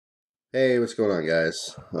Hey, what's going on,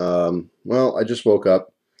 guys? Well, I just woke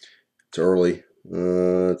up. It's early.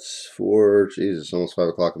 It's Jesus, almost 5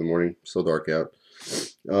 o'clock in the morning. Still dark out.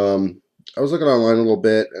 Um, I was looking online a little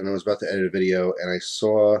bit, and I was about to edit a video, and I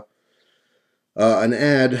saw an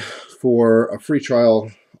ad for a free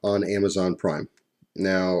trial on Amazon Prime.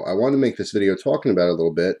 Now, I want to make this video talking about it a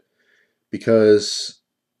little bit because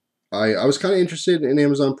I was kind of interested in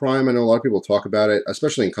Amazon Prime. I know a lot of people talk about it,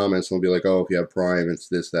 especially in comments. They'll be like, "Oh, if you have Prime, it's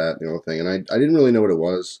this, that, thing." And I didn't really know what it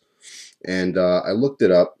was, and I looked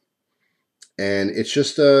it up, and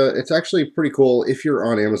it's actually pretty cool if you're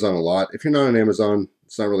on Amazon a lot. If you're not on Amazon,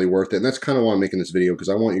 it's not really worth it. And that's kind of why I'm making this video, because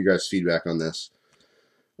I want you guys' feedback on this.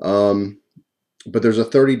 Um, but there's a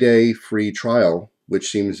 30-day free trial, which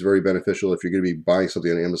seems very beneficial if you're going to be buying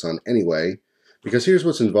something on Amazon anyway. Because here's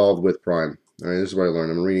what's involved with Prime. All right, this is what I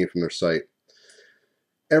learned. I'm reading it from their site.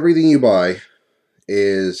 Everything you buy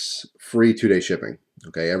is free 2-day shipping.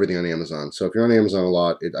 Okay, everything on Amazon. So if you're on Amazon a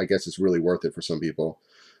lot, I guess it's really worth it for some people.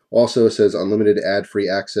 Also, it says unlimited ad-free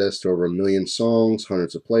access to over 1 million songs,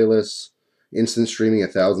 hundreds of playlists, instant streaming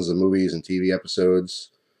of thousands of movies and TV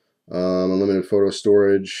episodes, unlimited photo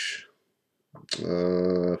storage,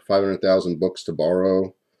 500,000 books to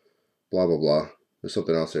borrow, blah, blah, blah. There's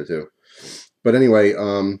something else there too. But anyway,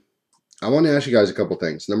 I want to ask you guys a couple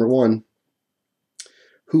things. Number one,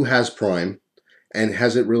 who has Prime, and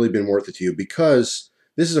has it really been worth it to you? Because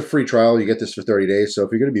this is a free trial. You get this for 30 days. So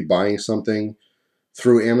if you're going to be buying something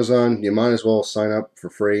through Amazon, you might as well sign up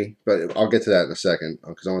for free. But I'll get to that in a second,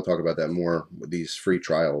 because I want to talk about that more with these free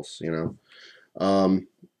trials, yeah,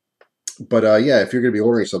 if you're going to be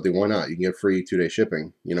ordering something, why not? You can get free 2-day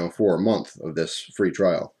shipping, for a month of this free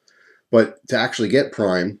trial. But to actually get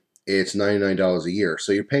Prime, it's $99 a year.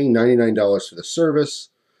 So you're paying $99 for the service.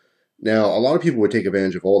 Now, a lot of people would take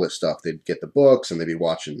advantage of all this stuff. They'd get the books and they'd be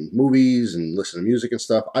watching movies and listening to music and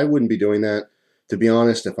stuff. I wouldn't be doing that. To be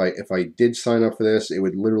honest, if I did sign up for this, it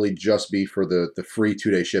would literally just be for the free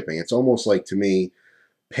 2-day shipping. It's almost like, to me,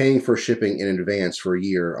 paying for shipping in advance for a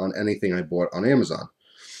year on anything I bought on Amazon.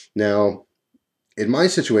 Now, in my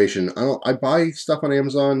situation, I buy stuff on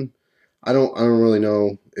Amazon. I don't really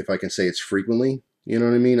know if I can say it's frequently. You know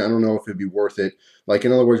what I mean? I don't know if it'd be worth it. Like,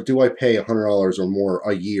 in other words, do I pay $100 or more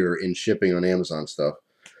a year in shipping on Amazon stuff?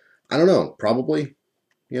 I don't know. Probably.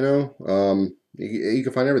 You can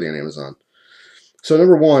find everything on Amazon. So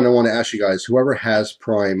number one, I want to ask you guys, whoever has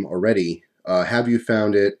Prime already, have you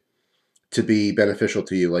found it to be beneficial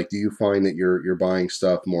to you? Like, do you find that you're buying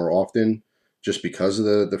stuff more often just because of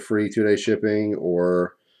the free 2-day shipping,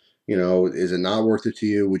 or is it not worth it to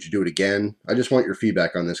you? Would you do it again? I just want your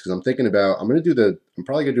feedback on this, because I'm thinking about, I'm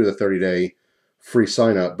probably gonna do the 30-day free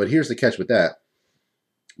sign up. But here's the catch with that.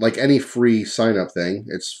 Like any free sign up thing,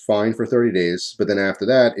 it's fine for 30 days, but then after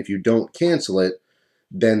that, if you don't cancel it,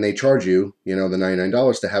 then they charge you, the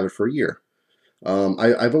 $99 to have it for a year.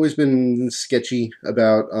 I've always been sketchy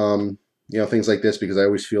about, things like this, because I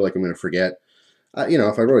always feel like I'm going to forget.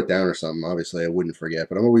 If I wrote it down or something, obviously I wouldn't forget,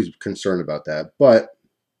 but I'm always concerned about that. But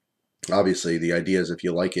obviously the idea is, if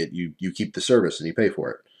you like it, you keep the service and you pay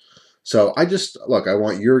for it. So I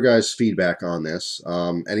want your guys' feedback on this.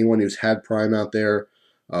 Anyone who's had Prime out there,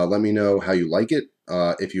 let me know how you like it.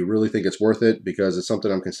 If you really think it's worth it, because it's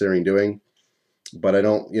something I'm considering doing. But I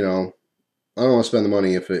don't want to spend the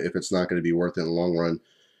money if it's not going to be worth it in the long run.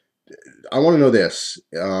 I want to know this.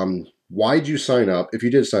 Why'd you sign up? If you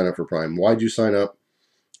did sign up for Prime, why'd you sign up?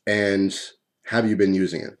 And have you been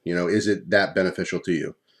using it? Is it that beneficial to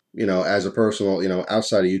you? As a personal,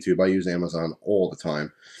 outside of YouTube, I use Amazon all the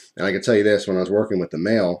time. And I can tell you this, when I was working with the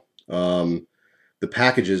mail, the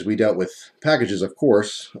packages, we dealt with packages, of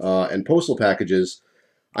course, and postal packages.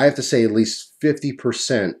 I have to say at least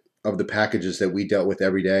 50% of the packages that we dealt with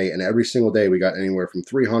every day, and every single day we got anywhere from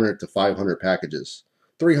 300 to 500 packages.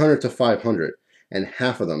 300 to 500, and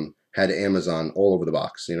half of them had Amazon all over the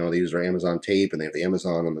box. These are Amazon tape, and they have the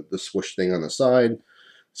Amazon on the swoosh thing on the side.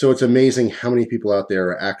 So it's amazing how many people out there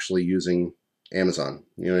are actually using Amazon.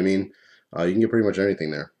 You know what I mean? You can get pretty much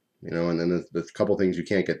anything there. And then the couple things you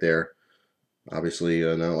can't get there, obviously,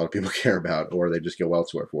 not a lot of people care about, or they just go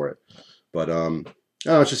elsewhere for it. But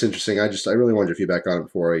it's just interesting. I really wanted your feedback on it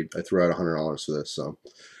before I threw out $100 for this. So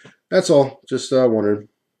that's all. Just wondered.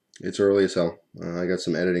 It's early as hell. I got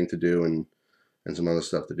some editing to do and some other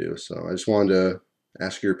stuff to do. So I just wanted to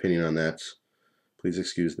ask your opinion on that. Please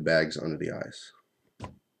excuse the bags under the eyes.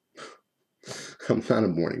 I'm not a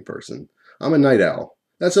morning person. I'm a night owl.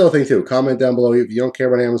 That's the other thing too. Comment down below if you don't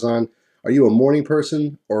care about Amazon. Are you a morning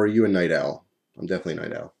person or are you a night owl? I'm definitely a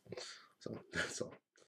night owl. So that's all.